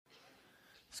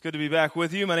It's good to be back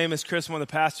with you. My name is Chris. I'm one of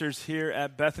the pastors here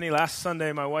at Bethany. Last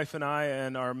Sunday, my wife and I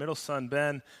and our middle son,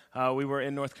 Ben, we were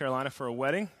in North Carolina for a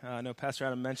wedding. I know Pastor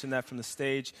Adam mentioned that from the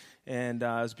stage, and it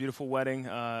was a beautiful wedding.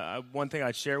 One thing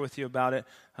I'd share with you about it,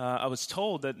 I was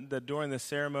told that during the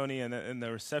ceremony and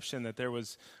the reception that there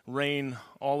was rain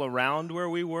all around where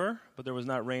we were, but there was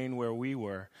not rain where we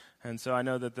were. And so I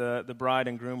know that the bride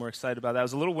and groom were excited about that. It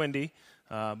was a little windy.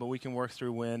 But we can work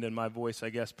through wind, and my voice, I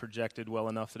guess, projected well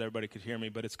enough that everybody could hear me,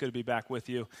 but it's good to be back with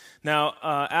you. Now,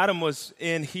 Adam was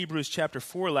in Hebrews chapter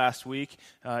 4 last week,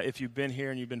 if you've been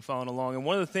here and you've been following along. And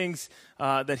one of the things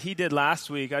that he did last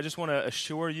week, I just want to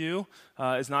assure you,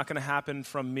 is not going to happen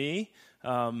from me.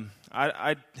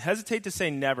 I hesitate to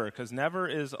say never, because never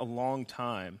is a long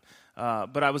time.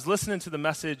 But I was listening to the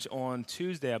message on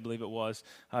Tuesday, I believe it was,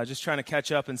 just trying to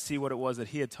catch up and see what it was that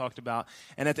he had talked about.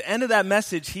 And at the end of that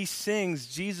message, he sings,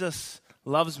 "Jesus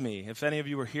loves me," if any of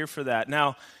you were here for that.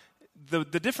 Now, the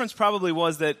difference probably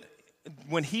was that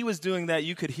when he was doing that,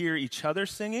 you could hear each other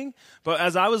singing. But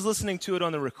as I was listening to it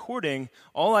on the recording,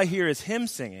 all I hear is him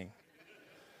singing.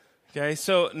 Okay,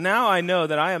 so now I know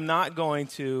that I am not going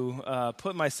to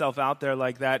put myself out there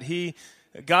like that.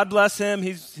 God bless him.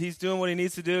 He's doing what he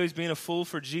needs to do. He's being a fool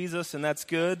for Jesus, and that's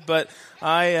good. But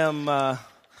I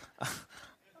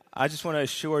just want to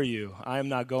assure you, I am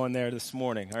not going there this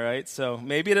morning, all right? So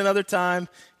maybe at another time.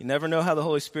 You never know how the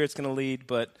Holy Spirit's going to lead,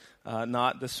 but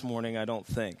not this morning, I don't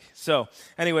think. So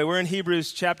anyway, we're in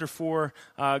Hebrews chapter 4,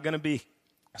 going to be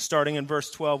starting in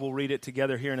verse 12. We'll read it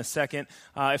together here in a second.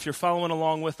 If you're following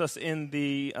along with us in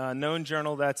the Known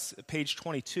Journal, that's page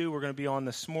 22. We're going to be on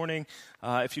this morning.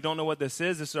 If you don't know what this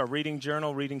is our reading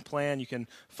journal, reading plan. You can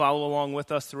follow along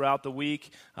with us throughout the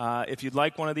week. If you'd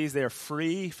like one of these, they are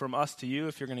free from us to you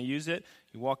if you're going to use it.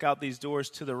 You walk out these doors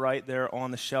to the right there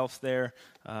on the shelf there.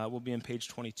 We'll be in page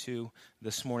 22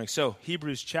 this morning. So,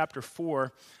 Hebrews chapter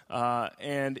 4.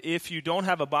 And if you don't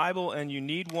have a Bible and you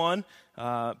need one,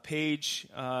 page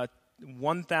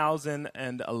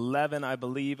 1011, I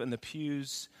believe, in the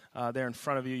pews there in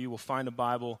front of you, you will find a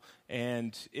Bible.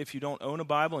 And if you don't own a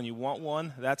Bible and you want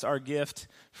one, that's our gift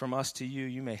from us to you.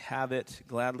 You may have it,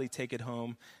 gladly take it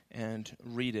home and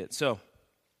read it. So,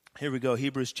 here we go,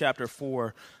 Hebrews chapter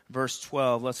 4, verse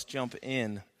 12. Let's jump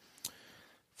in.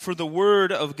 For the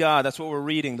word of God, that's what we're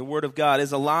reading, the word of God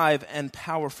is alive and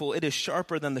powerful. It is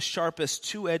sharper than the sharpest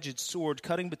two-edged sword,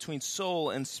 cutting between soul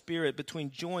and spirit,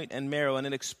 between joint and marrow, and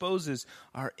it exposes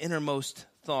our innermost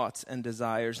thoughts and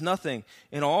desires. Nothing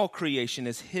in all creation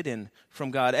is hidden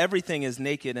from God. Everything is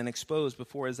naked and exposed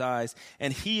before his eyes,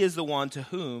 and he is the one to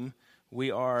whom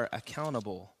we are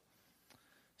accountable.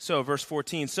 So, verse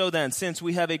 14, so then, since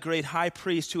we have a great high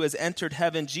priest who has entered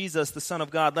heaven, Jesus, the Son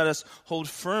of God, let us hold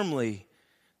firmly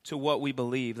to what we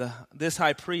believe. This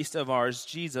high priest of ours,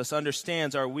 Jesus,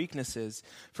 understands our weaknesses,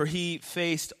 for he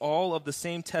faced all of the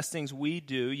same testings we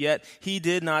do, yet he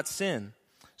did not sin.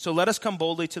 So let us come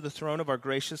boldly to the throne of our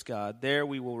gracious God. There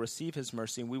we will receive his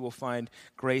mercy, and we will find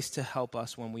grace to help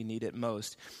us when we need it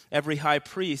most. Every high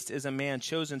priest is a man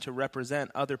chosen to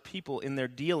represent other people in their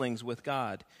dealings with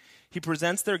God. He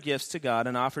presents their gifts to God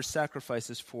and offers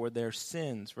sacrifices for their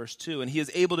sins. Verse 2, and he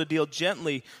is able to deal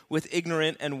gently with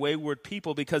ignorant and wayward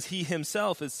people because he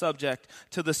himself is subject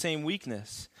to the same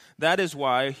weakness. That is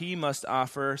why he must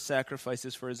offer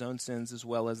sacrifices for his own sins as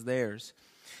well as theirs.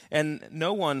 And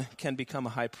no one can become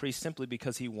a high priest simply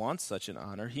because he wants such an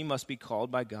honor. He must be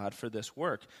called by God for this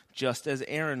work, just as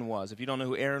Aaron was. If you don't know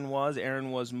who Aaron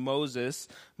was Moses'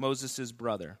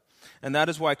 brother. And that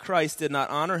is why Christ did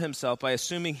not honor himself by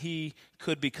assuming he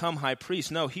could become high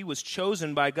priest. No, he was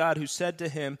chosen by God, who said to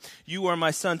him, "You are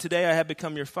my son, today I have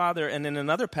become your father." And in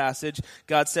another passage,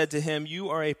 God said to him, "You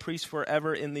are a priest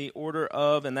forever in the order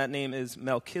of," and that name is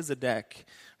Melchizedek.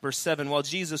 Verse 7, while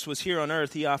Jesus was here on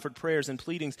earth, he offered prayers and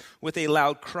pleadings with a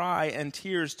loud cry and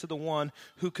tears to the one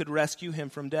who could rescue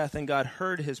him from death. And God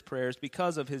heard his prayers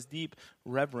because of his deep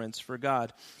reverence for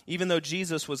God. Even though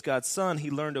Jesus was God's son,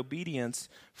 he learned obedience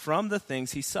from the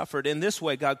things he suffered. In this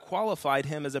way, God qualified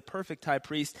him as a perfect high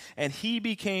priest, and he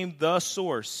became the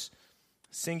source,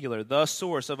 singular, the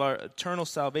source of our eternal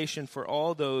salvation for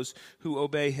all those who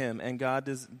obey him. And God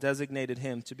designated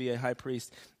him to be a high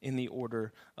priest in the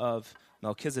order of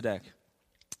Melchizedek.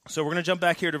 So we're going to jump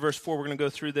back here to verse 4. We're going to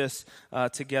go through this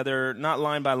together, not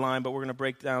line by line, but we're going to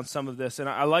break down some of this. And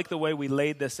I like the way we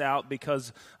laid this out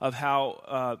because of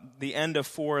how the end of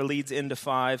 4 leads into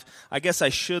 5. I guess I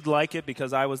should like it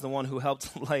because I was the one who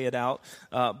helped lay it out,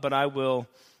 but I'll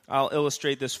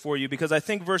illustrate this for you because I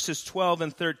think verses 12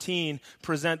 and 13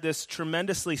 present this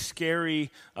tremendously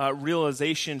scary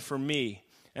realization for me.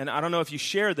 And I don't know if you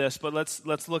share this, but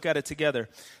let's look at it together.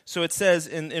 So it says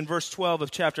in verse 12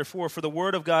 of chapter 4, "For the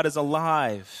word of God is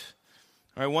alive."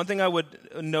 All right, one thing I would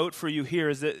note for you here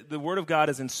is that the Word of God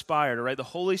is inspired, all right? The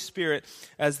Holy Spirit,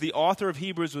 as the author of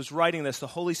Hebrews was writing this, the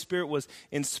Holy Spirit was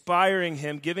inspiring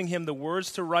him, giving him the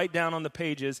words to write down on the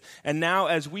pages. And now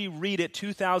as we read it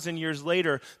 2,000 years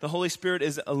later, the Holy Spirit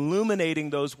is illuminating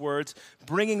those words,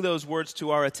 bringing those words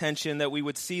to our attention that we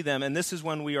would see them. And this is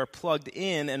when we are plugged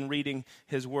in and reading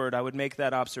His Word. I would make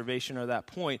that observation or that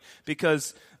point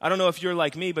because I don't know if you're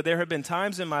like me, but there have been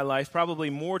times in my life,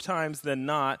 probably more times than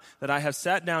not, that I have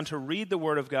sat down to read the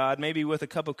Word of God, maybe with a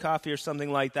cup of coffee or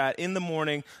something like that. In the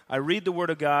morning, I read the Word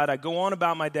of God, I go on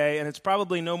about my day, and it's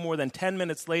probably no more than 10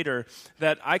 minutes later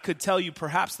that I could tell you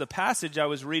perhaps the passage I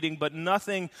was reading, but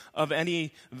nothing of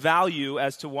any value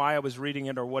as to why I was reading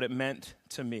it or what it meant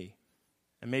to me.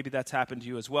 And maybe that's happened to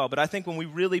you as well. But I think when we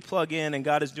really plug in and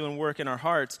God is doing work in our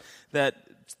hearts, that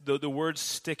the words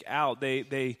stick out.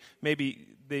 We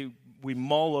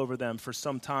mull over them for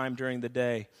some time during the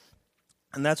day.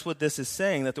 And that's what this is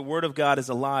saying, that the Word of God is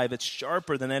alive. It's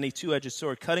sharper than any two-edged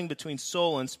sword, cutting between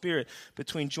soul and spirit,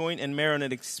 between joint and marrow, and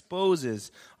it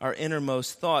exposes our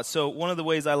innermost thoughts. So one of the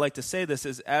ways I like to say this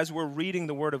is as we're reading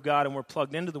the Word of God and we're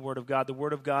plugged into the Word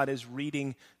of God is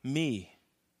reading me.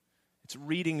 It's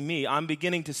reading me. I'm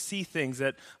beginning to see things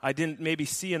that I didn't maybe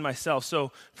see in myself.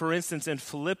 So, for instance, in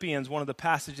Philippians, one of the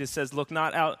passages says, look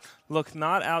not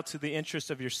out to the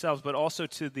interest of yourselves, but also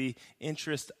to the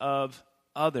interest of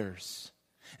others.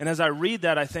 And as I read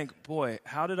that, I think, boy,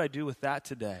 how did I do with that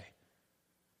today?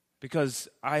 Because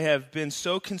I have been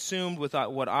so consumed with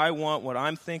what I want, what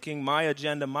I'm thinking, my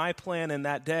agenda, my plan in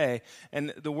that day.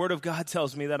 And the Word of God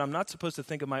tells me that I'm not supposed to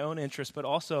think of my own interests, but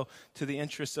also to the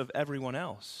interests of everyone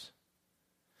else.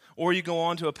 Or you go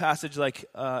on to a passage like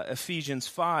Ephesians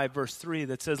 5, verse 3,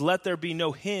 that says, let there be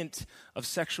no hint of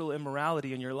sexual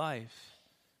immorality in your life.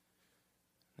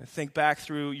 And think back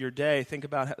through your day. Think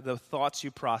about the thoughts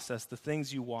you processed, the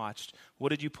things you watched. What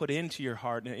did you put into your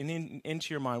heart and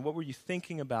into your mind? What were you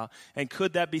thinking about? And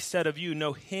could that be said of you?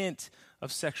 No hint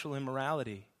of sexual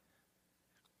immorality.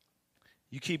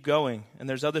 You keep going, and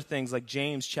there's other things like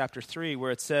James chapter 3,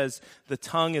 where it says, the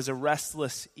tongue is a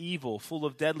restless evil, full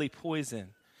of deadly poison.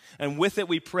 And with it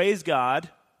we praise God,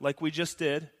 like we just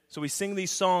did. So we sing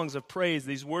these songs of praise,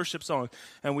 these worship songs,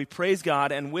 and we praise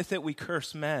God, and with it we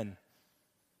curse men.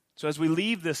 So as we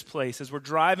leave this place, as we're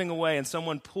driving away and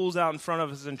someone pulls out in front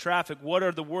of us in traffic, what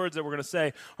are the words that we're going to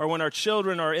say? Or when our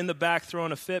children are in the back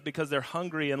throwing a fit because they're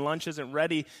hungry and lunch isn't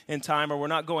ready in time, or we're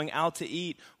not going out to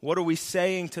eat, what are we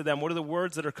saying to them? What are the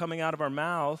words that are coming out of our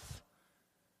mouth?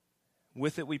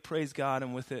 With it we praise God,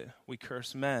 and with it we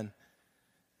curse men.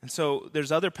 And so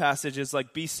there's other passages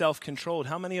like be self-controlled.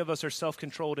 How many of us are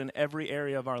self-controlled in every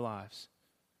area of our lives?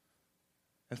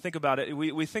 And think about it.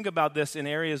 We think about this in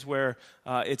areas where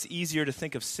it's easier to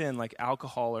think of sin, like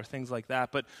alcohol or things like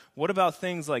that. But what about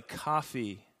things like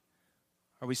coffee?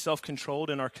 Are we self-controlled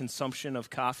in our consumption of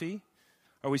coffee?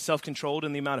 Are we self-controlled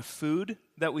in the amount of food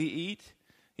that we eat?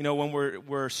 You know, when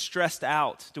we're stressed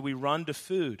out, do we run to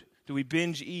food? Do we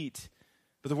binge eat?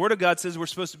 But the Word of God says we're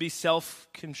supposed to be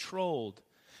self-controlled.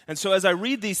 And so as I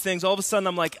read these things, all of a sudden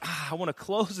I'm like, I want to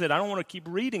close it. I don't want to keep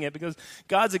reading it because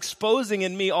God's exposing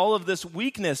in me all of this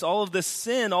weakness, all of this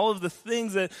sin, all of the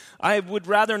things that I would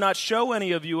rather not show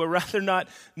any of you or rather not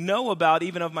know about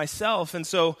even of myself. And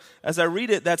so as I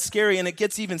read it, that's scary. And it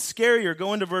gets even scarier.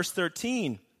 Go into verse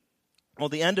 13. Well,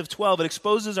 the end of 12, it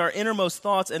exposes our innermost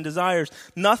thoughts and desires.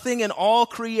 Nothing in all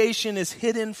creation is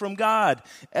hidden from God.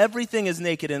 Everything is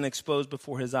naked and exposed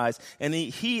before His eyes. And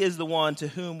He is the one to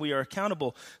whom we are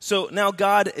accountable. So now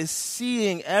God is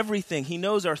seeing everything. He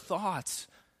knows our thoughts.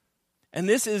 And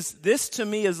this to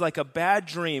me is like a bad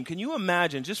dream. Can you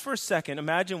imagine, just for a second,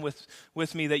 imagine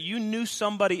with me that you knew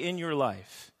somebody in your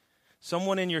life,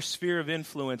 someone in your sphere of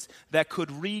influence that could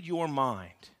read your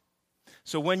mind.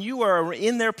 So when you are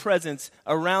in their presence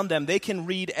around them, they can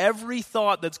read every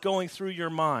thought that's going through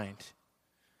your mind.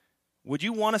 Would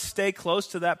you want to stay close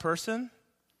to that person?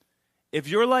 If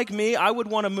you're like me, I would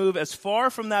want to move as far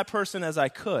from that person as I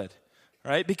could,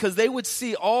 right? Because they would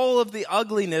see all of the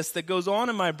ugliness that goes on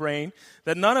in my brain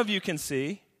that none of you can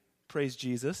see. Praise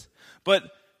Jesus. But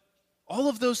all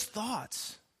of those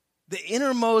thoughts, the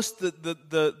innermost,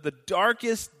 the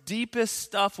darkest, deepest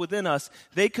stuff within us,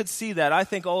 they could see that. I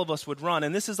think all of us would run.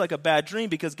 And this is like a bad dream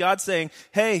because God's saying,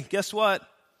 hey, guess what?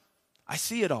 I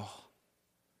see it all.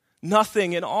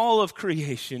 Nothing in all of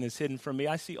creation is hidden from me.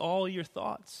 I see all your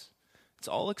thoughts. It's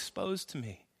all exposed to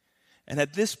me. And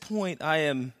at this point,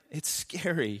 it's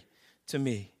scary to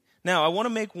me. Now, I want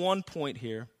to make one point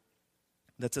here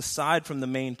that's aside from the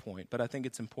main point, but I think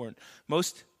it's important.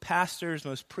 Most pastors,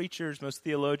 most preachers, most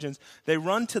theologians, they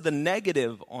run to the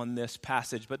negative on this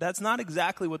passage, but that's not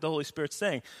exactly what the Holy Spirit's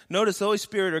saying. Notice the Holy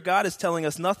Spirit or God is telling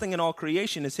us nothing in all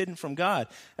creation is hidden from God.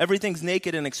 Everything's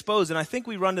naked and exposed, and I think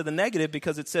we run to the negative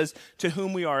because it says to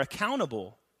whom we are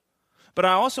accountable. But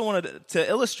I also wanted to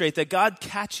illustrate that God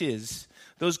catches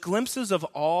those glimpses of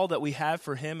all that we have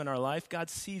for him in our life. God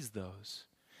sees those.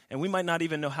 And we might not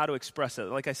even know how to express it.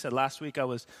 Like I said, last weekend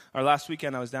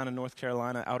I was down in North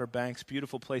Carolina, Outer Banks,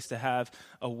 beautiful place to have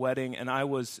a wedding. And I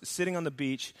was sitting on the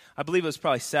beach. I believe it was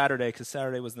probably Saturday, because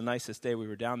Saturday was the nicest day we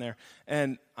were down there.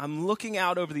 And I'm looking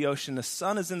out over the ocean. The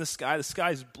sun is in the sky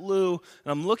is blue.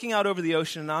 And I'm looking out over the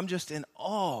ocean, and I'm just in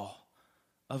awe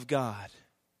of God.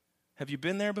 Have you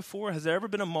been there before? Has there ever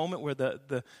been a moment where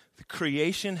the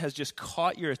creation has just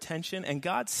caught your attention? And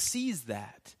God sees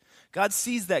that. God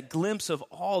sees that glimpse of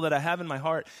all that I have in my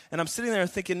heart. And I'm sitting there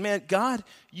thinking, man, God,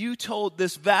 you told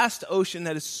this vast ocean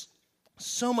that is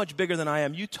so much bigger than I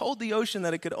am. You told the ocean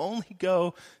that it could only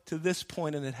go to this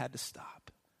point and it had to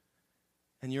stop.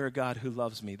 And you're a God who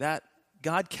loves me. That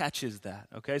God catches that,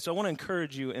 okay? So I want to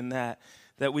encourage you in that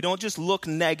we don't just look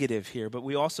negative here, but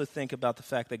we also think about the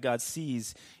fact that God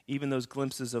sees even those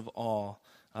glimpses of awe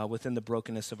within the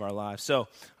brokenness of our lives. So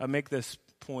I make this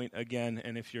point again,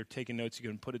 and if you're taking notes, you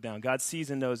can put it down. God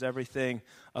sees and knows everything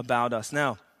about us.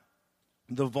 Now,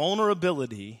 the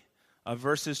vulnerability of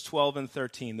verses 12 and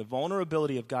 13, the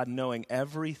vulnerability of God knowing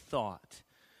every thought,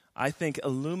 I think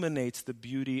illuminates the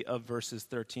beauty of verses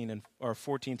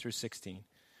 14 through 16.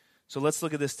 So let's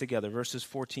look at this together, verses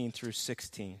 14 through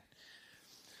 16.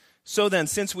 So then,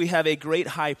 since we have a great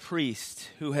high priest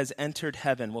who has entered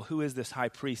heaven, well, who is this high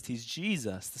priest? He's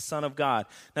Jesus, the Son of God.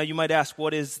 Now, you might ask,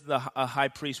 what is a high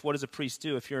priest? What does a priest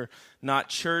do? If you're not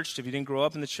churched, if you didn't grow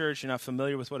up in the church, you're not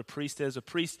familiar with what a priest is. A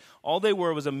priest, all they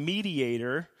were was a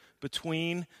mediator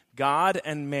between God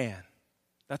and man.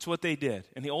 That's what they did.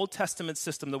 In the Old Testament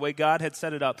system, the way God had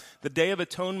set it up, the Day of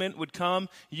Atonement would come.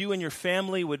 You and your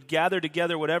family would gather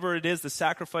together, whatever it is, the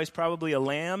sacrifice, probably a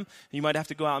lamb. You might have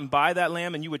to go out and buy that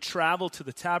lamb, and you would travel to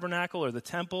the tabernacle or the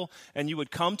temple, and you would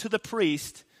come to the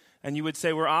priest, and you would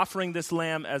say, we're offering this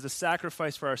lamb as a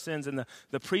sacrifice for our sins. And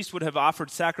the priest would have offered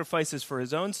sacrifices for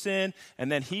his own sin,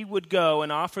 and then he would go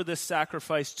and offer this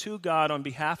sacrifice to God on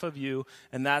behalf of you,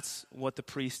 and that's what the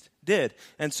priest did.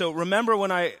 And so remember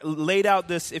when I laid out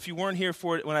this, if you weren't here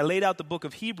for it, when I laid out the book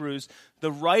of Hebrews,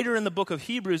 the writer in the book of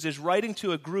Hebrews is writing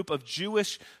to a group of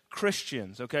Jewish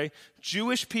Christians, okay?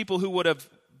 Jewish people who would have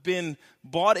been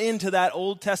bought into that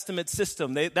Old Testament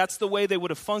system. That's the way they would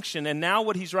have functioned. And now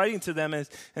what he's writing to them is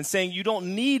and saying, you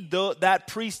don't need that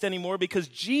priest anymore because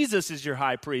Jesus is your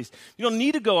high priest. You don't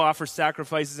need to go offer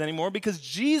sacrifices anymore because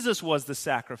Jesus was the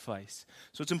sacrifice.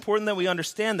 So it's important that we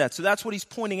understand that. So that's what he's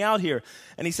pointing out here.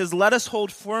 And he says, let us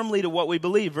hold firmly to what we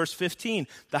believe. Verse 15,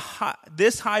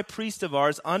 this high priest of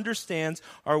ours understands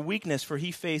our weakness, for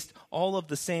he faced all of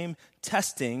the same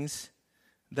testings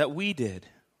that we did.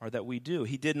 Or that we do.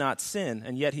 He did not sin,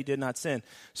 and yet he did not sin.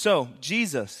 So,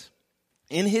 Jesus,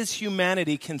 in his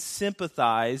humanity, can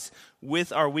sympathize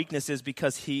with our weaknesses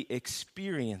because he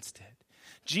experienced it.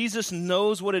 Jesus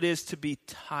knows what it is to be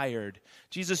tired.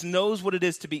 Jesus knows what it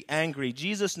is to be angry.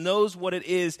 Jesus knows what it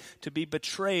is to be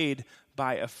betrayed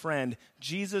by a friend.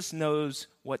 Jesus knows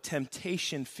what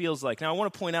temptation feels like. Now, I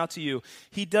want to point out to you,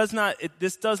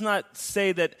 this does not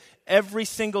say that every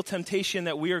single temptation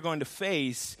that we are going to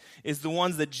face is the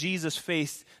ones that Jesus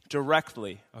faced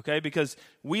directly, okay? Because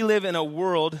we live in a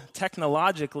world,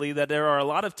 technologically, that there are a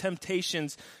lot of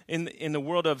temptations in the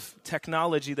world of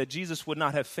technology that Jesus would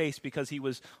not have faced because he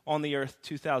was on the earth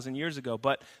 2,000 years ago.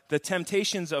 But the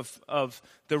temptations of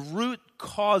the root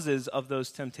causes of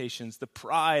those temptations, the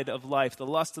pride of life, the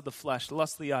lust of the flesh, the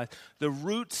lust of the eyes, the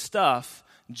root stuff,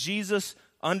 Jesus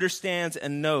understands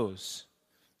and knows.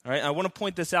 All right, I want to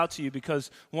point this out to you because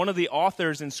one of the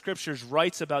authors in Scriptures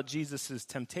writes about Jesus'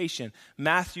 temptation.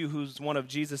 Matthew, who's one of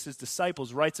Jesus'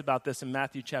 disciples, writes about this in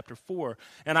Matthew chapter 4.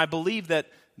 And I believe that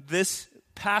this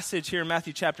passage here in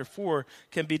Matthew chapter 4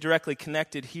 can be directly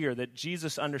connected here, that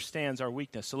Jesus understands our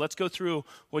weakness. So let's go through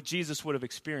what Jesus would have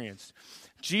experienced.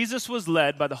 Jesus was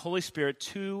led by the Holy Spirit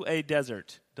to a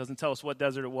desert. Doesn't tell us what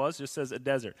desert it was, just says a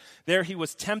desert. There he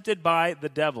was tempted by the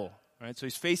devil. Right, so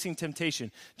he's facing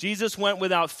temptation. Jesus went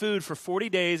without food for 40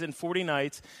 days and 40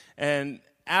 nights, and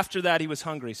after that he was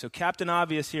hungry. So Captain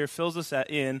Obvious here fills us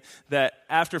in that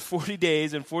after 40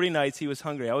 days and 40 nights he was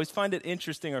hungry. I always find it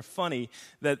interesting or funny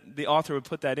that the author would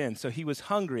put that in. So he was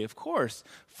hungry, of course.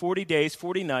 40 days,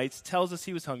 40 nights tells us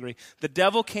he was hungry. The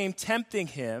devil came tempting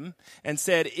him and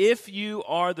said, if you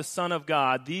are the Son of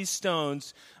God,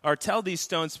 tell these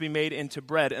stones to be made into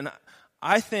bread. And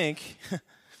I think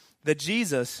that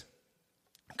Jesus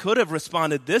could have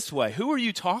responded this way. Who are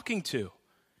you talking to?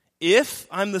 If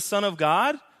I'm the Son of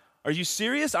God? Are you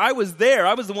serious? I was there.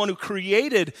 I was the one who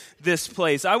created this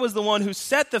place. I was the one who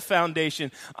set the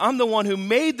foundation. I'm the one who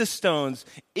made the stones.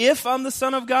 If I'm the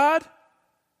Son of God?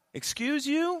 Excuse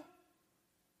you?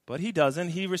 But he doesn't.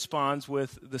 He responds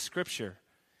with the scripture.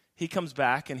 He comes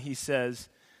back and he says,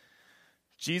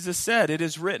 Jesus said, it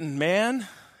is written, man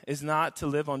is not to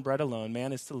live on bread alone.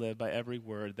 Man is to live by every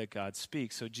word that God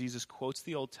speaks. So Jesus quotes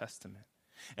the Old Testament.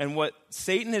 And what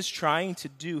Satan is trying to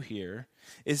do here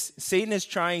is Satan is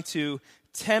trying to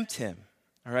tempt him.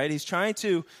 All right? He's trying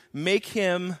to make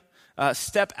him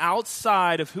step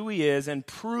outside of who he is and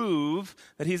prove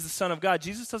that he's the Son of God.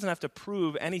 Jesus doesn't have to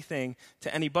prove anything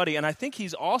to anybody. And I think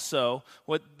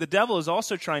what the devil is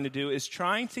also trying to do is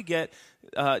trying to get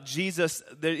Jesus,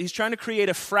 he's trying to create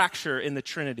a fracture in the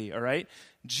Trinity, all right?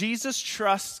 Jesus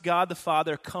trusts God the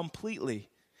Father completely.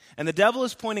 And the devil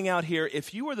is pointing out here,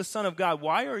 if you are the Son of God,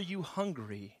 why are you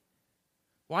hungry?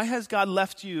 Why has God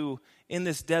left you in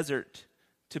this desert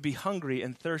to be hungry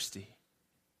and thirsty?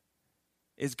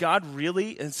 Is God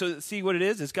really, and so see what it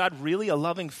is God really a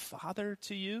loving Father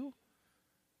to you?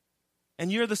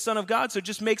 And you're the Son of God, so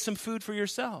just make some food for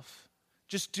yourself.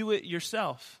 Just do it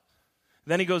yourself.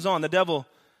 Then he goes on, the devil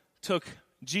took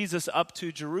Jesus up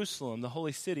to Jerusalem, the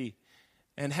holy city,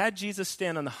 and had Jesus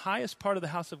stand on the highest part of the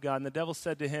house of God. And the devil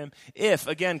said to him,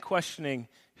 again questioning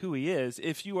who he is,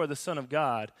 if you are the Son of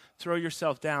God, throw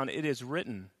yourself down, it is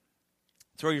written.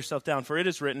 Throw yourself down, for it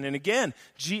is written. And again,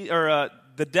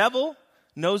 the devil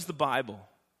knows the Bible.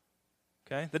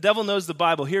 Okay? The devil knows the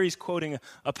Bible. Here he's quoting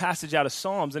a passage out of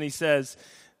Psalms, and he says,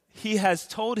 he has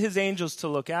told his angels to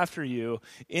look after you.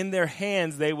 In their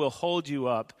hands they will hold you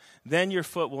up. Then your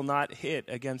foot will not hit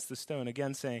against the stone.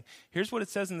 Again saying, here's what it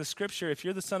says in the scripture. If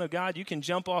you're the Son of God, you can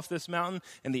jump off this mountain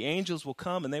and the angels will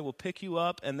come and they will pick you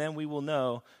up, and then we will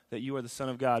know that you are the Son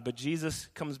of God. But Jesus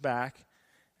comes back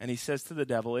and he says to the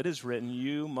devil, it is written,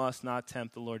 you must not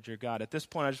tempt the Lord your God. At this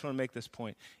point, I just want to make this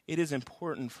point. It is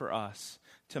important for us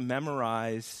to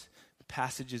memorize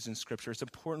passages in Scripture. It's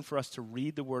important for us to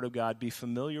read the Word of God, be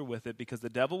familiar with it, because the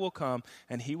devil will come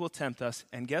and he will tempt us.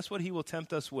 And guess what he will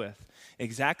tempt us with?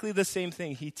 Exactly the same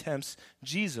thing he tempts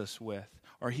Jesus with,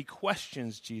 or he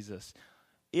questions Jesus.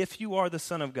 If you are the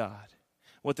Son of God,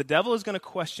 what the devil is going to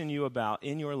question you about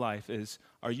in your life is,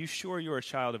 are you sure you're a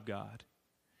child of God?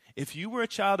 If you were a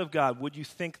child of God, would you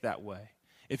think that way?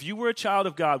 If you were a child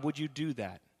of God, would you do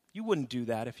that? You wouldn't do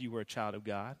that if you were a child of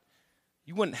God.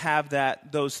 You wouldn't have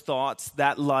those thoughts,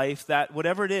 that life, that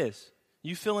whatever it is.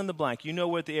 You fill in the blank. You know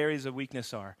what the areas of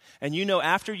weakness are. And you know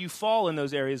after you fall in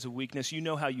those areas of weakness, you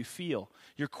know how you feel.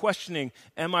 You're questioning,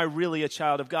 am I really a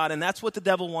child of God? And that's what the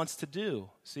devil wants to do.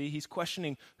 See, he's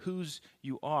questioning whose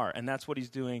you are. And that's what he's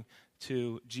doing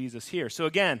to Jesus here. So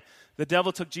again, the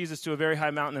devil took Jesus to a very high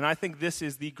mountain, and I think this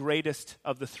is the greatest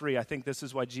of the three. I think this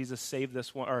is why Jesus saved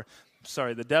this one,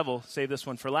 the devil saved this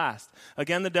one for last.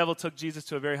 Again, the devil took Jesus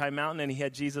to a very high mountain, and he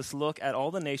had Jesus look at all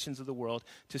the nations of the world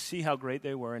to see how great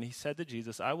they were, and he said to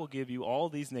Jesus, I will give you all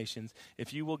these nations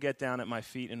if you will get down at my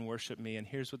feet and worship me. And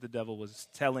here's what the devil was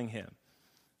telling him,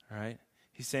 all right?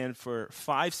 He's saying, for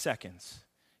 5 seconds,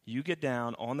 you get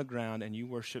down on the ground and you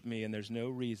worship me, and there's no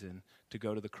reason to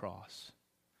go to the cross.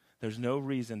 There's no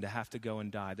reason to have to go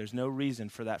and die. There's no reason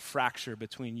for that fracture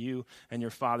between you and your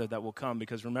Father that will come.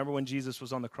 Because remember when Jesus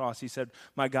was on the cross, he said,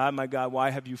 my God, why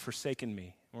have you forsaken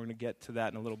me? We're going to get to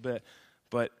that in a little bit.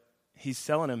 But he's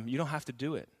telling him, you don't have to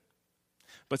do it.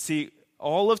 But see,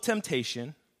 all of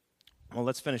temptation, well,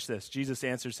 let's finish this. Jesus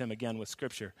answers him again with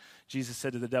Scripture. Jesus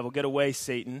said to the devil, get away,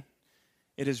 Satan.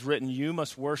 It is written, you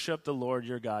must worship the Lord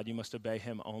your God. You must obey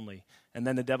him only. And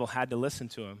then the devil had to listen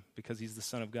to him because he's the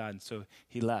Son of God. And so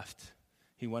he left.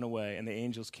 He went away, and the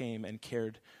angels came and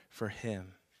cared for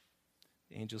him.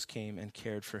 The angels came and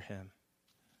cared for him.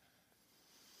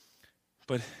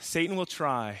 But Satan will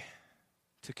try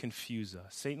to confuse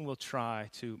us. Satan will try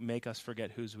to make us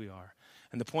forget whose we are.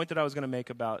 And the point that I was going to make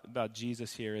about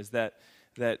Jesus here is that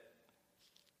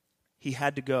he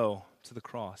had to go to the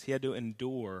cross. He had to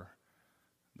endure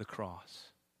the cross.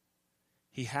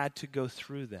 He had to go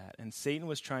through that. And Satan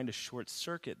was trying to short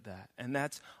circuit that. And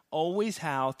that's always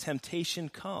how temptation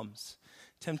comes.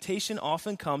 Temptation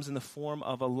often comes in the form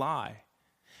of a lie.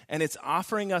 And it's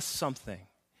offering us something.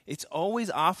 It's always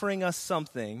offering us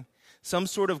something, some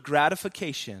sort of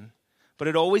gratification, but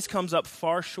it always comes up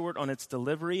far short on its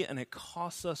delivery, and it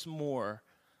costs us more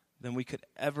than we could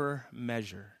ever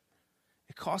measure.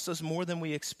 It costs us more than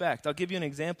we expect. I'll give you an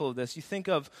example of this. You think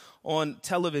of on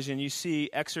television, you see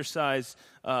exercise,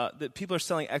 that people are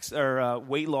selling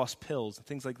weight loss pills and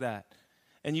things like that.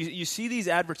 And you see these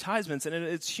advertisements, and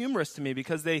it's humorous to me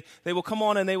because they will come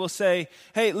on and they will say,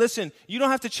 hey, listen, you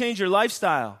don't have to change your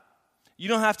lifestyle. You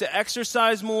don't have to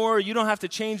exercise more. You don't have to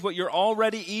change what you're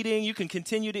already eating. You can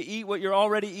continue to eat what you're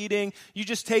already eating. You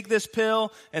just take this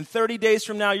pill, and 30 days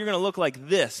from now, you're going to look like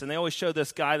this. And they always show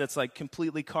this guy that's like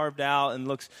completely carved out and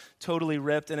looks totally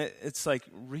ripped. And it's like,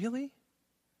 really?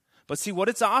 But see, what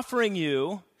it's offering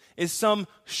you is some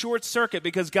short circuit,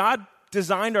 because God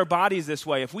designed our bodies this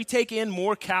way. If we take in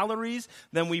more calories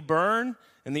than we burn,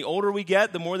 and the older we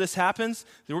get, the more this happens,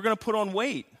 then we're going to put on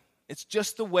weight. It's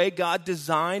just the way God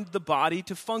designed the body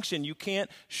to function. You can't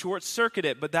short circuit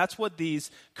it, but that's what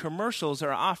these commercials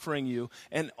are offering you.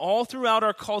 And all throughout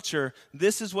our culture,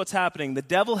 this is what's happening. The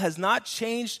devil has not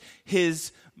changed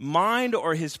his mind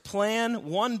or his plan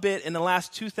one bit in the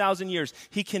last 2,000 years.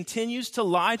 He continues to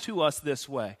lie to us this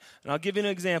way. And I'll give you an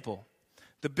example.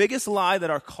 The biggest lie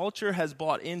that our culture has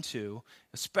bought into,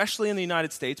 especially in the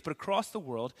United States, but across the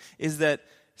world, is that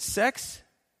sex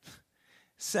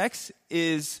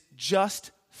is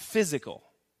just physical.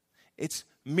 It's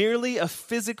merely a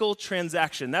physical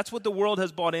transaction. That's what the world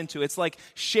has bought into. It's like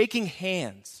shaking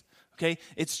hands, okay?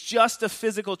 It's just a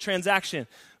physical transaction.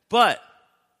 But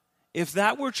if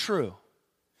that were true,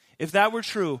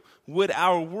 would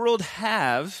our world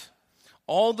have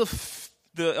all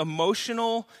the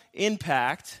emotional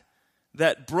impact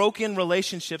that broken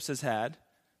relationships has had?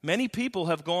 Many people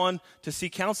have gone to see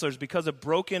counselors because of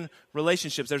broken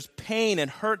relationships. There's pain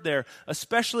and hurt there,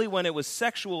 especially when it was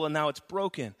sexual and now it's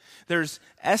broken. There's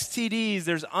STDs,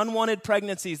 there's unwanted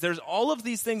pregnancies, there's all of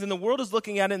these things, and the world is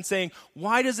looking at it and saying,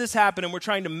 why does this happen? And we're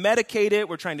trying to medicate it,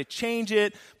 we're trying to change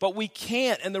it, but we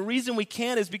can't. And the reason we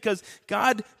can't is because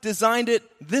God designed it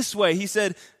this way. He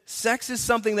said, sex is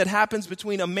something that happens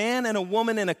between a man and a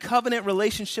woman in a covenant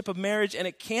relationship of marriage, and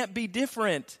it can't be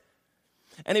different.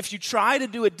 And if you try to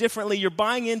do it differently, you're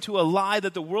buying into a lie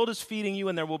that the world is feeding you,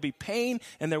 and there will be pain,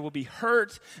 and there will be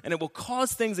hurt, and it will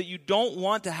cause things that you don't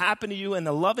want to happen to you, and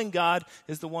the loving God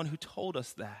is the one who told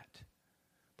us that.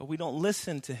 But we don't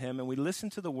listen to him, and we listen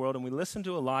to the world, and we listen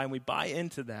to a lie, and we buy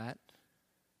into that,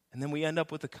 and then we end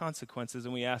up with the consequences,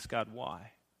 and we ask God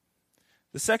why.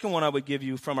 The second one I would give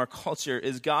you from our culture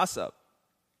is gossip.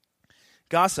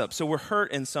 Gossip, so we're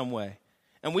hurt in some way.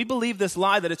 And we believe this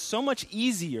lie that it's so much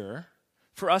easier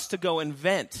for us to go and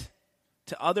vent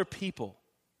to other people,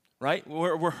 right?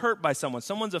 We're hurt by someone.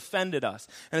 Someone's offended us.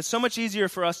 And it's so much easier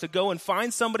for us to go and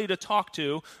find somebody to talk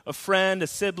to, a friend, a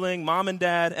sibling, mom and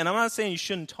dad. And I'm not saying you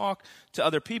shouldn't talk to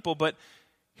other people, but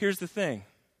here's the thing.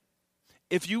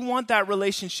 If you want that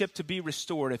relationship to be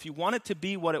restored, if you want it to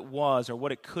be what it was or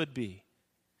what it could be,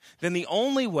 then the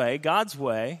only way, God's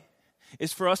way,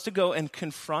 is for us to go and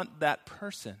confront that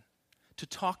person, to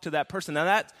talk to that person. Now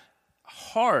that's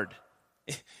hard.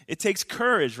 It takes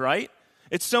courage, right?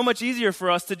 It's so much easier for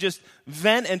us to just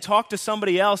vent and talk to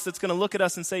somebody else that's going to look at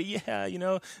us and say, yeah,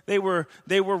 they were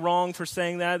wrong for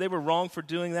saying that. They were wrong for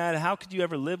doing that. How could you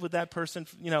ever live with that person?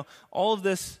 All of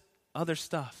this other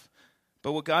stuff.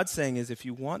 But what God's saying is if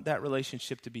you want that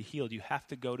relationship to be healed, you have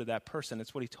to go to that person.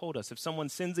 It's what he told us. If someone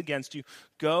sins against you,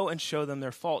 go and show them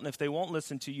their fault. And if they won't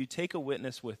listen to you, take a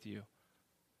witness with you.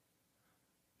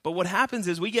 But what happens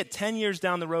is we get 10 years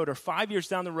down the road or 5 years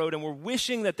down the road, and we're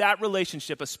wishing that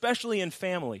relationship, especially in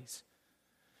families,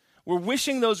 we're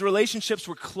wishing those relationships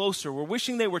were closer. We're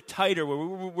wishing they were tighter.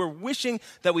 We're wishing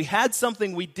that we had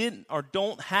something we didn't or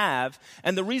don't have.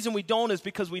 And the reason we don't is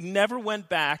because we never went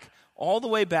back, all the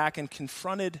way back, and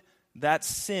confronted that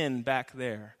sin back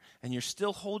there. And you're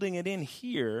still holding it in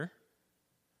here,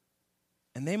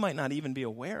 and they might not even be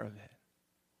aware of it.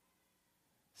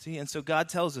 See, and so God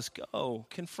tells us, go,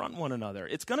 confront one another.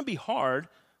 It's going to be hard,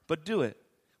 but do it.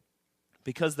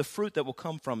 Because the fruit that will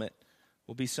come from it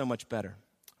will be so much better.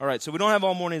 All right, so we don't have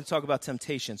all morning to talk about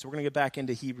temptation. So we're going to get back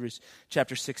into Hebrews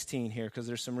chapter 16 here because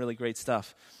there's some really great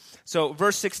stuff. So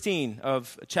verse 16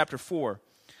 of chapter 4.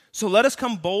 So let us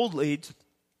come boldly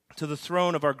to the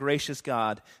throne of our gracious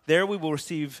God. There we will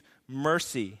receive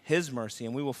mercy, his mercy,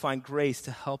 and we will find grace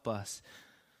to help us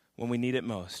when we need it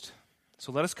most.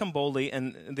 So let us come boldly,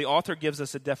 and the author gives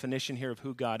us a definition here of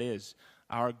who God is,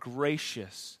 our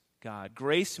gracious God.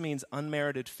 Grace means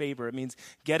unmerited favor. It means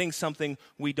getting something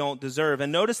we don't deserve.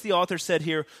 And notice the author says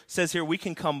here, we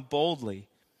can come boldly.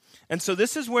 And so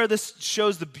this is where this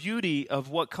shows the beauty of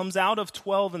what comes out of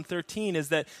 12 and 13 is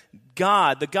that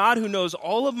God, the God who knows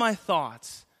all of my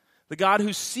thoughts, the God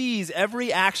who sees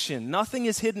every action, nothing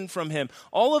is hidden from him,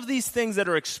 all of these things that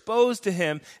are exposed to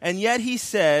him, and yet he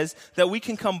says that we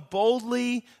can come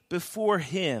boldly before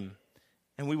him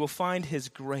and we will find his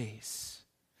grace.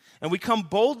 And we come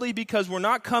boldly because we're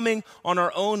not coming on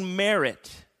our own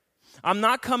merit. I'm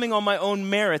not coming on my own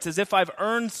merits as if I've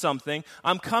earned something.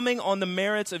 I'm coming on the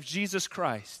merits of Jesus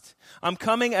Christ. I'm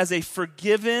coming as a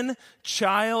forgiven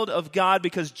child of God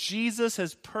because Jesus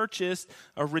has purchased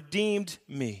or redeemed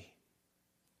me.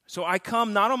 So I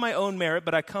come not on my own merit,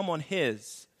 but I come on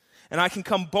his. And I can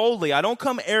come boldly. I don't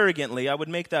come arrogantly. I would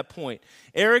make that point.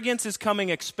 Arrogance is coming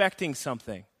expecting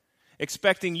something.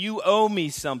 Expecting you owe me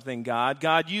something, God.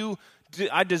 God,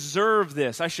 I deserve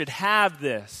this. I should have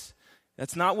this.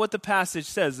 That's not what the passage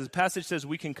says. The passage says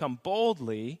we can come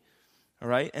boldly, all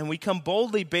right? And we come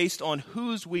boldly based on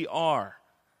whose we are.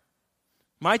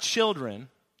 My children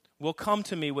will come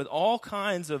to me with all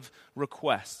kinds of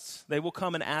requests. They will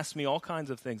come and ask me all kinds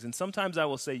of things. And sometimes I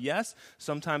will say yes,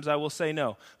 sometimes I will say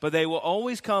no. But they will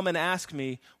always come and ask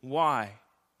me why.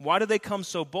 Why do they come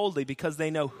so boldly? Because they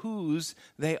know whose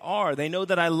they are. They know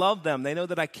that I love them. They know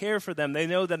that I care for them. They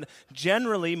know that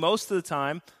generally, most of the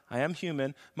time, I am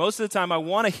human, most of the time I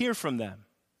want to hear from them.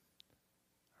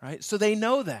 Right? So they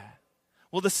know that.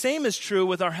 Well, the same is true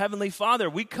with our Heavenly Father.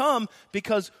 We come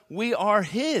because we are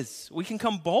his. We can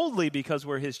come boldly because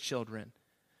we're his children.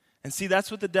 And see, that's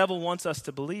what the devil wants us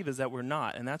to believe is that we're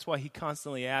not. And that's why he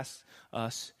constantly asks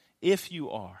us, if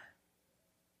you are.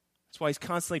 That's why he's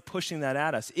constantly pushing that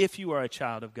at us. If you are a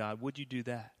child of God, would you do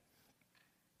that?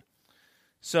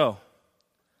 So,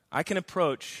 I can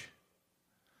approach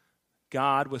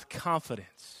God with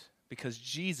confidence because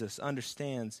Jesus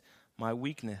understands my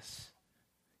weakness.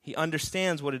 He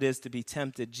understands what it is to be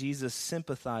tempted. Jesus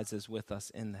sympathizes with us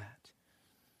in that.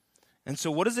 And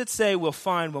so what does it say we'll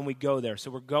find when we go there?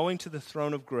 So we're going to the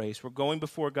throne of grace. We're going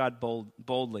before God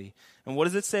boldly. And what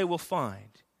does it say we'll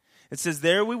find? It says,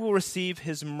 there we will receive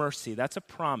his mercy. That's a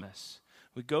promise.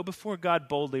 We go before God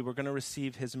boldly, we're going to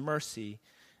receive his mercy.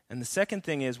 And the second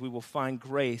thing is we will find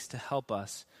grace to help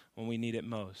us when we need it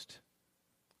most.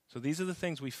 So these are the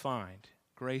things we find,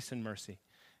 grace and mercy.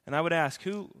 And I would ask,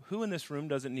 who in this room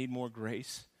doesn't need more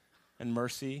grace and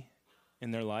mercy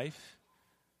in their life?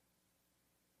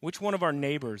 Which one of our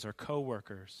neighbors, our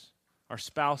coworkers, our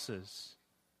spouses,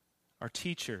 our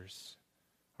teachers,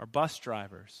 our bus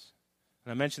drivers?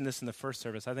 And I mentioned this in the first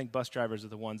service. I think bus drivers are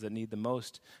the ones that need the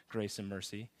most grace and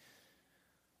mercy.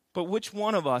 But which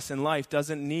one of us in life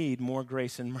doesn't need more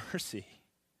grace and mercy?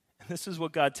 And this is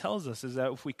what God tells us, is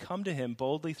that if we come to him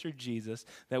boldly through Jesus,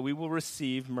 that we will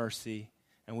receive mercy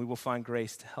and we will find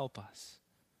grace to help us.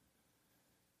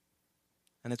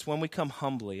 And it's when we come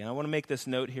humbly. And I want to make this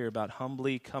note here about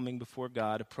humbly coming before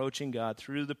God, approaching God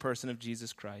through the person of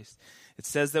Jesus Christ. It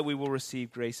says that we will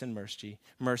receive grace and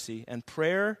mercy. And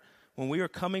prayer, when we are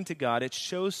coming to God, it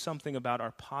shows something about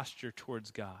our posture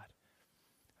towards God.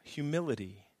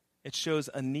 Humility. It shows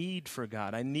a need for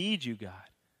God. I need you, God.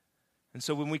 And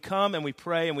so when we come and we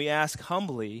pray and we ask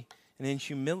humbly and in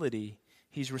humility,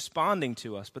 he's responding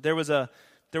to us. But there was a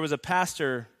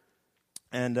pastor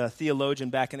and a theologian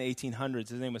back in the 1800s.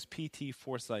 His name was P.T.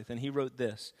 Forsyth, and he wrote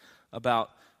this about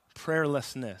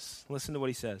prayerlessness. Listen to what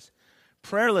he says.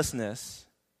 Prayerlessness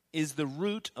is the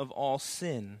root of all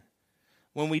sin.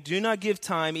 When we do not give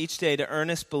time each day to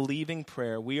earnest, believing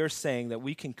prayer, we are saying that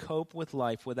we can cope with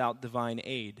life without divine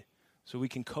aid. So we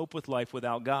can cope with life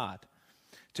without God.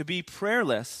 To be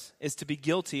prayerless is to be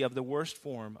guilty of the worst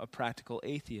form of practical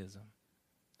atheism.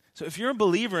 So if you're a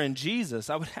believer in Jesus,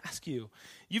 I would ask you,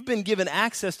 you've been given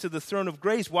access to the throne of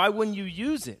grace. Why wouldn't you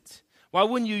use it? Why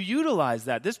wouldn't you utilize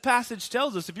that? This passage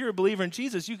tells us if you're a believer in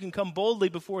Jesus, you can come boldly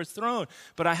before his throne.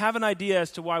 But I have an idea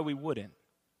as to why we wouldn't.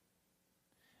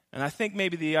 And I think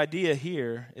maybe the idea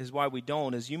here is why we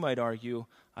don't, is you might argue,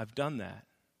 I've done that,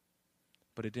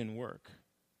 but it didn't work.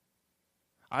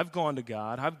 I've gone to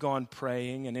God. I've gone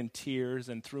praying and in tears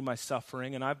and through my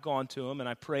suffering, and I've gone to him, and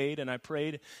I prayed and I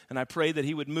prayed and I prayed that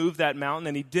he would move that mountain,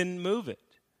 and he didn't move it.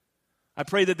 I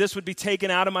prayed that this would be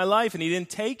taken out of my life, and he didn't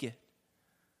take it.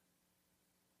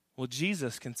 Well,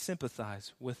 Jesus can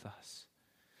sympathize with us.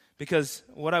 Because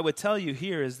what I would tell you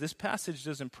here is this passage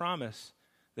doesn't promise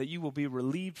that you will be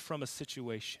relieved from a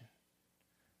situation.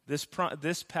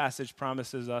 This passage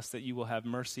promises us that you will have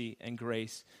mercy and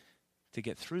grace to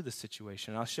get through the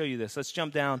situation. I'll show you this. Let's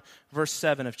jump down verse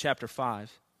 7 of chapter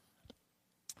 5.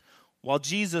 While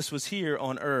Jesus was here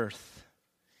on earth,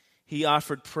 He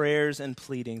offered prayers and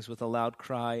pleadings with a loud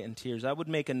cry and tears. I would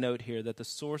make a note here that the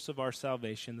source of our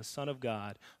salvation, the Son of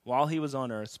God, while he was on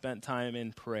earth, spent time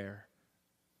in prayer,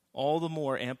 all the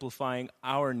more amplifying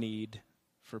our need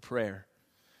for prayer.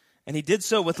 And he did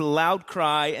so with a loud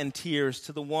cry and tears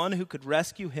to the one who could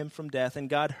rescue him from death. And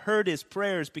God heard his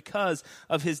prayers because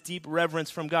of his deep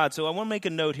reverence from God. So I want to make a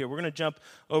note here. We're going to jump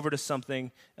over to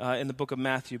something in the book of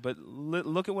Matthew. But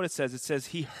look at what it says. It says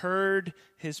he heard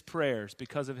his prayers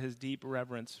because of his deep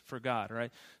reverence for God.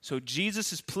 Right? So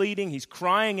Jesus is pleading. He's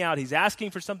crying out. He's asking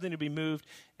for something to be moved.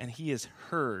 And he is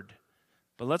heard.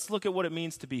 But let's look at what it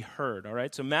means to be heard, all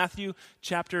right? So Matthew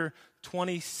chapter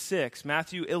 26,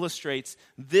 Matthew illustrates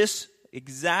this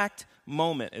exact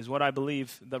moment is what I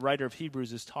believe the writer of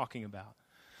Hebrews is talking about.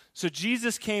 So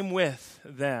Jesus came with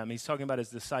them, he's talking about his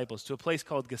disciples, to a place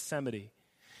called Gethsemane.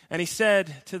 And he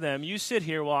said to them, you sit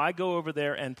here while I go over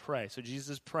there and pray. So Jesus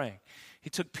is praying. He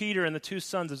took Peter and the two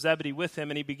sons of Zebedee with him,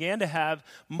 and he began to have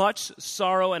much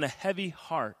sorrow and a heavy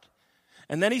heart.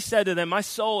 And then he said to them, my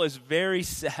soul is very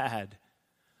sad.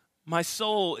 My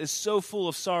soul is so full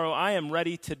of sorrow, I am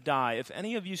ready to die. If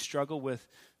any of you struggle with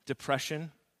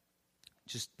depression,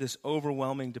 just this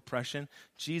overwhelming depression,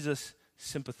 Jesus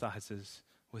sympathizes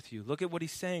with you. Look at what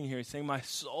he's saying here. He's saying, my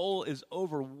soul is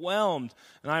overwhelmed,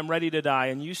 and I am ready to die,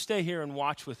 and you stay here and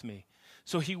watch with me.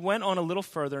 So he went on a little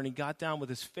further, and he got down with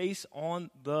his face on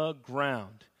the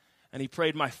ground. And he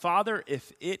prayed, my Father,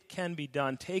 if it can be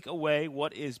done, take away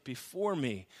what is before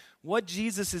me. What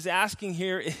Jesus is asking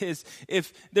here is,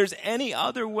 if there's any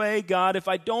other way, God, if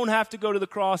I don't have to go to the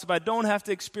cross, if I don't have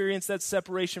to experience that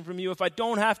separation from you, if I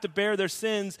don't have to bear their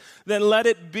sins, then let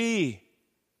it be.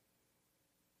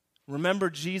 Remember,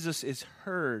 Jesus is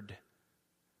heard.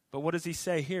 But what does he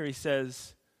say here? He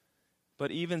says, but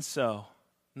even so,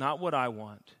 not what I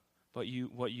want, but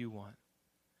what you want.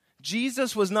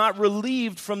 Jesus was not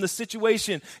relieved from the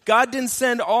situation. God didn't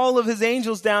send all of his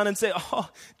angels down and say, oh,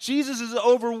 Jesus is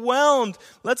overwhelmed.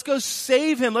 Let's go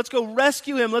save him. Let's go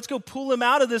rescue him. Let's go pull him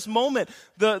out of this moment.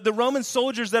 The Roman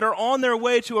soldiers that are on their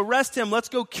way to arrest him, let's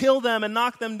go kill them and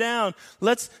knock them down.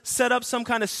 Let's set up some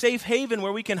kind of safe haven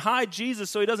where we can hide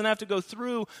Jesus so he doesn't have to go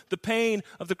through the pain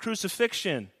of the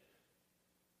crucifixion.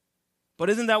 But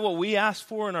isn't that what we ask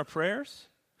for in our prayers?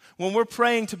 When we're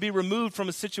praying to be removed from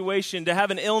a situation, to have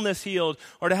an illness healed,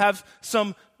 or to have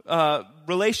some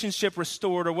relationship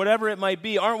restored, or whatever it might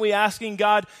be, aren't we asking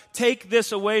God, take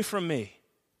this away from me?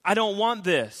 I don't want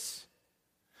this.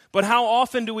 But how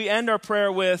often do we end our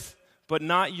prayer with, but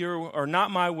not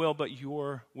my will, but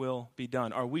your will be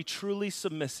done? Are we truly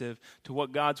submissive to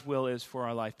what God's will is for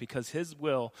our life? Because his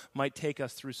will might take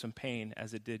us through some pain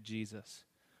as it did Jesus.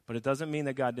 But it doesn't mean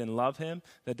that God didn't love him,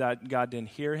 that God didn't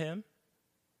hear him.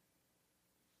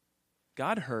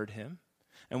 God heard him,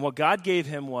 and what God gave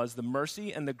him was the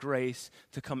mercy and the grace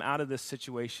to come out of this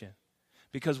situation.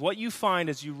 Because what you find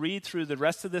as you read through the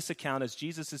rest of this account as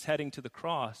Jesus is heading to the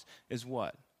cross is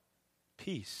what?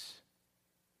 Peace.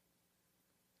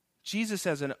 Jesus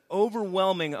has an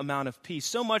overwhelming amount of peace,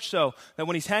 so much so that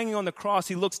when he's hanging on the cross,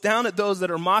 he looks down at those that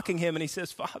are mocking him and he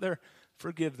says, Father,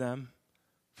 forgive them,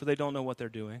 for they don't know what they're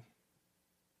doing.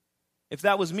 If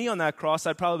that was me on that cross,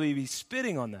 I'd probably be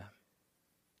spitting on them.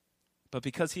 But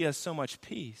because he has so much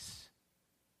peace,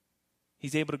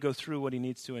 he's able to go through what he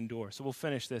needs to endure. So we'll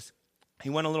finish this. He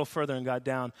went a little further and got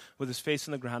down with his face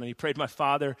on the ground, and he prayed, my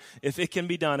Father, if it can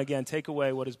be done, again, take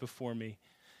away what is before me.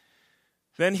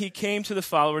 Then he came to the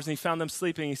followers, and he found them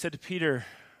sleeping. He said to Peter,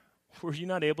 were you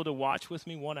not able to watch with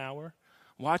me 1 hour?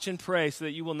 Watch and pray so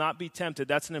that you will not be tempted.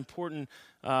 That's an important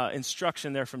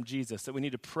instruction there from Jesus, that we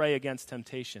need to pray against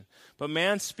temptation. But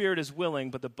man's spirit is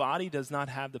willing, but the body does not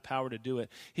have the power to do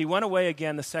it. He went away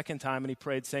again the second time, and he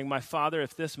prayed, saying, my Father,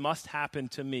 if this must happen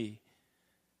to me,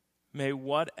 may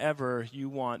whatever you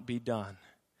want be done.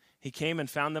 He came and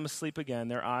found them asleep again.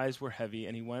 Their eyes were heavy,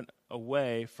 and he went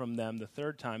away from them the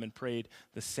third time and prayed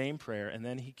the same prayer. And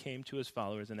then he came to his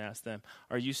followers and asked them,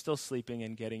 are you still sleeping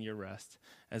and getting your rest?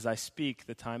 As I speak,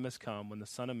 the time has come when the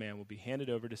Son of Man will be handed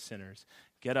over to sinners.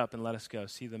 Get up and let us go.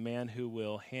 See, the man who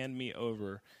will hand me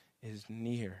over is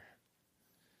near.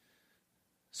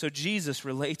 So Jesus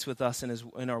relates with us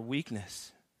in our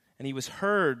weakness. And he was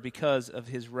heard because of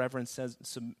his reverent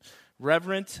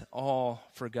awe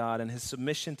for God and his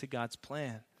submission to God's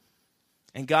plan.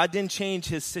 And God didn't change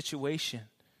his situation.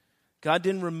 God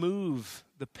didn't remove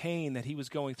the pain that he was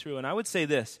going through. And I would say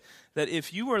this, that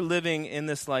if you are living in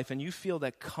this life and you feel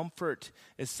that comfort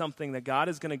is something that God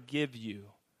is going to give you,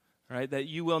 right, that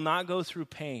you will not go through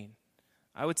pain,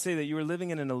 I would say that you are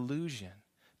living in an illusion.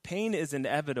 Pain is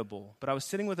inevitable. But I was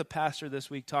sitting with a pastor this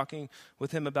week talking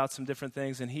with him about some different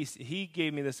things, and he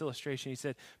gave me this illustration. He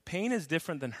said, pain is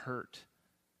different than hurt.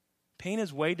 Pain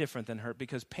is way different than hurt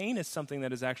because pain is something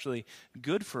that is actually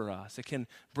good for us. It can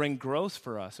bring growth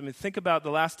for us. I mean, think about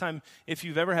the last time, if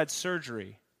you've ever had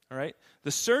surgery, all right? The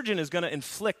surgeon is going to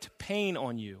inflict pain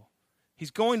on you.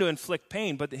 He's going to inflict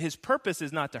pain, but his purpose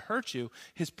is not to hurt you.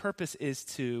 His purpose is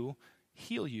to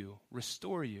heal you,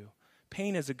 restore you.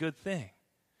 Pain is a good thing.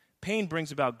 Pain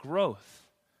brings about growth.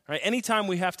 Right? Anytime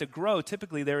we have to grow,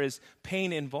 typically there is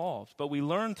pain involved, but we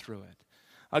learn through it.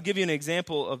 I'll give you an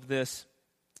example of this.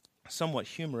 Somewhat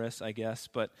humorous, I guess,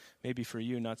 but maybe for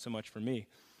you, not so much for me.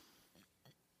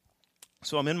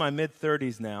 So I'm in my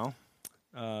mid-30s now,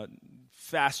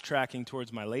 fast-tracking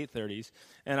towards my late 30s,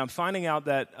 and I'm finding out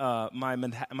that my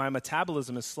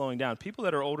metabolism is slowing down. People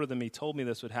that are older than me told me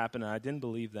this would happen, and I didn't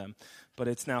believe them, but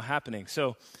it's now happening.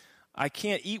 So I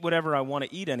can't eat whatever I want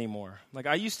to eat anymore. Like,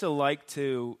 I used to like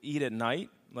to eat at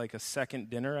night, like a second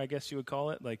dinner, I guess you would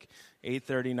call it, like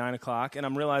 8:30, 9 o'clock. And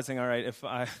I'm realizing, all right,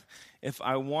 if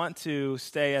I want to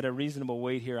stay at a reasonable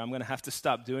weight here, I'm going to have to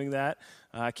stop doing that.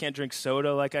 I can't drink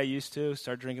soda like I used to.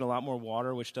 Start drinking a lot more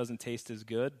water, which doesn't taste as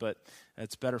good, but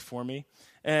it's better for me.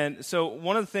 And so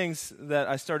one of the things that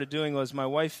I started doing was my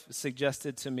wife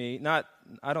suggested to me,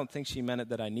 I don't think she meant it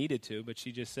that I needed to, but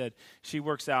she just said she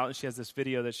works out, and she has this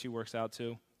video that she works out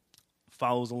to,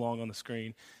 follows along on the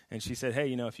screen, and she said,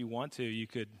 hey, if you want to, you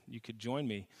could join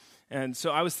me. And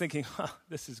so I was thinking,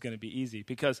 this is going to be easy,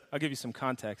 because I'll give you some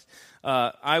context.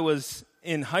 I was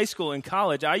in high school and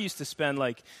college. I used to spend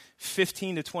like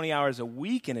 15 to 20 hours a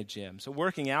week in a gym. So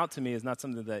working out to me is not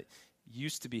something that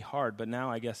used to be hard, but now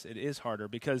I guess it is harder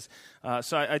because,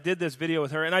 so I did this video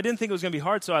with her, and I didn't think it was going to be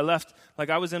hard, so I left, like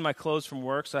I was in my clothes from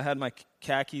work, so I had my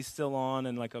khakis still on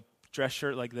and like a dress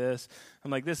shirt like this.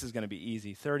 I'm like, this is going to be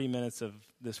easy. 30 minutes of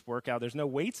this workout. There's no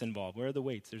weights involved. Where are the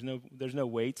weights? There's no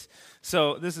weights.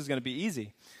 So this is going to be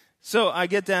easy. So I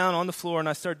get down on the floor and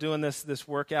I start doing this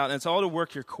workout, and it's all to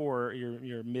work your core,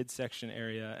 your midsection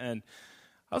area. And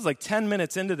I was like 10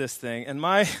 minutes into this thing, and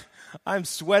I'm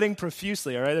sweating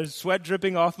profusely, all right? There's sweat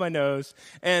dripping off my nose.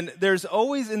 And there's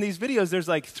always, in these videos, there's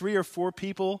like 3 or 4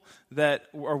 people that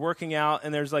are working out,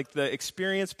 and there's like the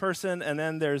experienced person, and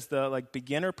then there's the like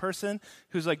beginner person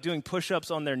who's like doing push-ups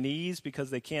on their knees because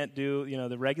they can't do,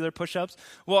 the regular push-ups.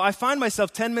 Well, I find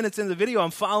myself 10 minutes into the video,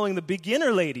 I'm following the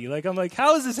beginner lady. Like, I'm like,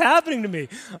 how is this happening to me?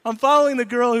 I'm following the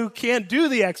girl who can't do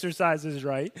the exercises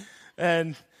right.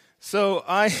 And so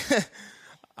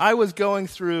I was going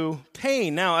through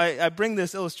pain. Now, I bring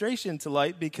this illustration to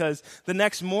light because the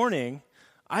next morning,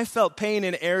 I felt pain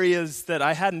in areas that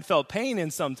I hadn't felt pain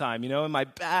in some time, in my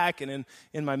back and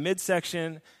in my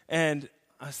midsection. And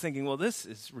I was thinking, well, this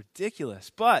is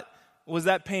ridiculous. But was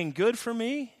that pain good for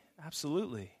me?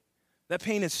 Absolutely. That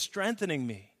pain is strengthening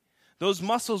me. Those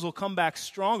muscles will come back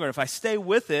stronger. If I stay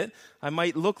with it, I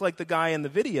might look like the guy in the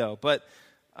video. But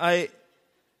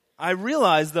I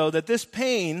realize, though, that this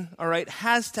pain, all right,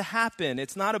 has to happen.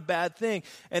 It's not a bad thing.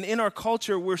 And in our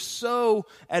culture, we're so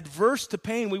adverse to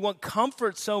pain. We want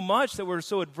comfort so much that we're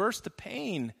so adverse to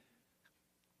pain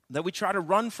that we try to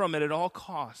run from it at all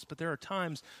costs. But there are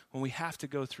times when we have to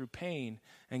go through pain,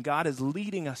 and God is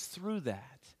leading us through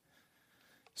that.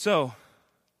 So,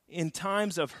 in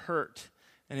times of hurt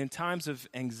and in times of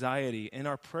anxiety in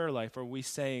our prayer life, are we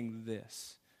saying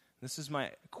this? This is my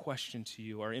question to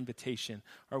you, our invitation.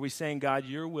 Are we saying, God,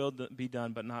 your will be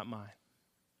done, but not mine?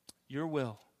 Your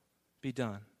will be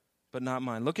done, but not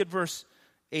mine. Look at verse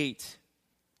 8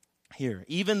 here.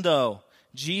 Even though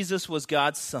Jesus was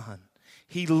God's son,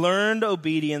 he learned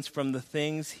obedience from the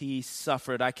things he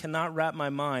suffered. I cannot wrap my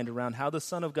mind around how the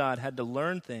Son of God had to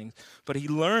learn things, but he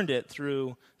learned it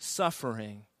through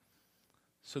suffering.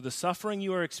 So the suffering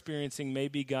you are experiencing may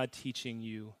be God teaching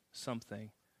you something.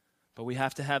 But we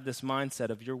have to have this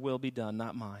mindset of your will be done,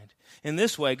 not mine. In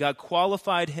this way, God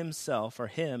qualified himself, or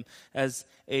him, as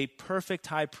a perfect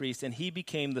high priest, and he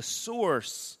became the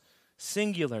source,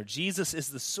 singular. Jesus is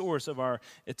the source of our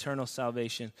eternal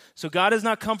salvation. So God has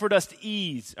not comforted us to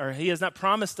ease, or he has not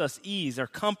promised us ease or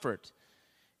comfort.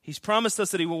 He's promised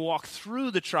us that he will walk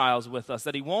through the trials with us,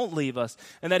 that he won't leave us,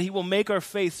 and that he will make our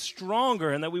faith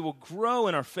stronger, and that we will grow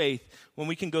in our faith when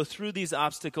we can go through these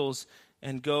obstacles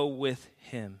and go with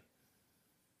him.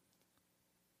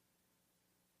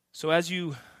 So as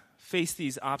you face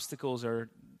these obstacles or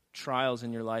trials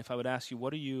in your life, I would ask you,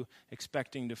 what are you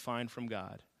expecting to find from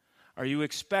God? Are you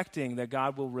expecting that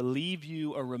God will relieve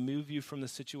you or remove you from the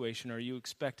situation? Or are you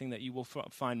expecting that you will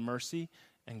find mercy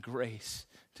and grace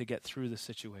to get through the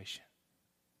situation?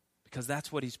 Because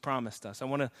that's what he's promised us. I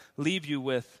want to leave you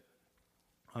with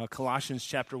Colossians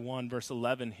chapter 1, verse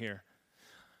 11 here.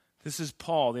 This is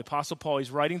Paul, the Apostle Paul.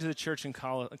 He's writing to the church in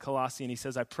Colossae, and he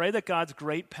says, I pray that God's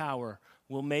great power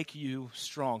will make you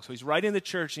strong. So he's writing to the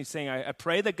church, and he's saying, I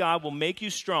pray that God will make you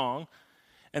strong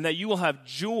and that you will have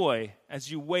joy as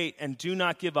you wait and do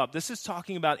not give up. This is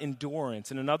talking about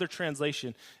endurance. In another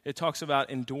translation, it talks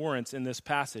about endurance in this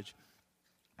passage.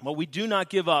 But we do not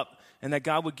give up, and that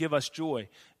God would give us joy.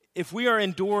 If we are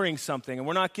enduring something and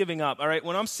we're not giving up, all right,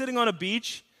 when I'm sitting on a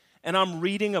beach and I'm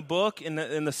reading a book and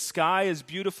the sky is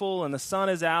beautiful and the sun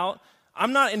is out,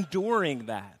 I'm not enduring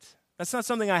that. That's not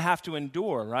something I have to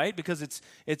endure, right? Because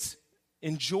it's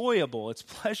enjoyable, it's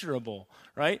pleasurable,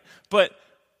 right? But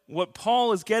what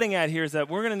Paul is getting at here is that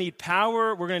we're going to need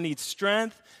power, we're going to need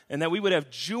strength, and that we would have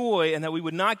joy and that we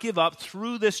would not give up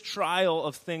through this trial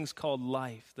of things called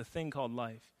life, the thing called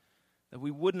life. That we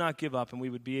would not give up and we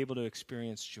would be able to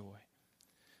experience joy.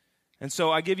 And so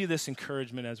I give you this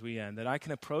encouragement as we end, that I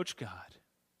can approach God.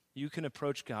 You can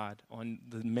approach God on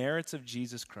the merits of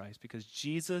Jesus Christ because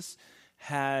Jesus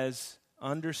has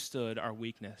understood our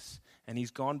weakness and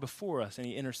he's gone before us and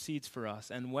he intercedes for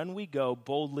us. And when we go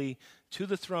boldly to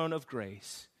the throne of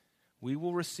grace, we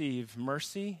will receive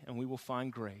mercy and we will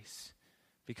find grace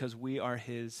because we are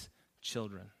his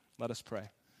children. Let us pray.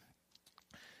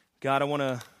 God, I want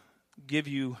to give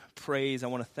you praise. I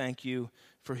want to thank you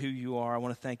for who you are. I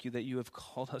want to thank you that you have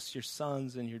called us your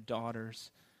sons and your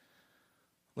daughters.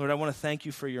 Lord, I want to thank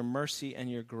you for your mercy and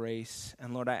your grace.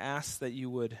 And Lord, I ask that you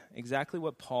would, exactly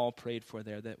what Paul prayed for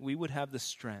there, that we would have the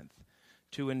strength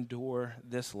to endure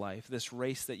this life, this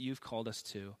race that you've called us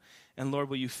to. And Lord,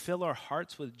 will you fill our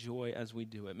hearts with joy as we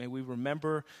do it? May we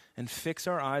remember and fix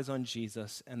our eyes on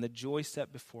Jesus and the joy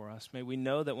set before us. May we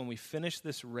know that when we finish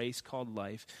this race called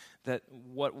life, that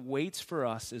what waits for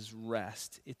us is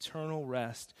rest, eternal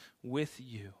rest with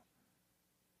you.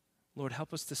 Lord,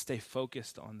 help us to stay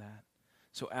focused on that.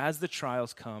 So as the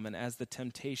trials come and as the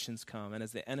temptations come and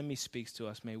as the enemy speaks to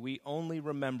us, may we only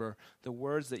remember the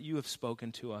words that you have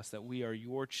spoken to us, that we are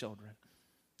your children.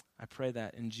 I pray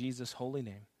that in Jesus' holy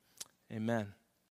name. Amen.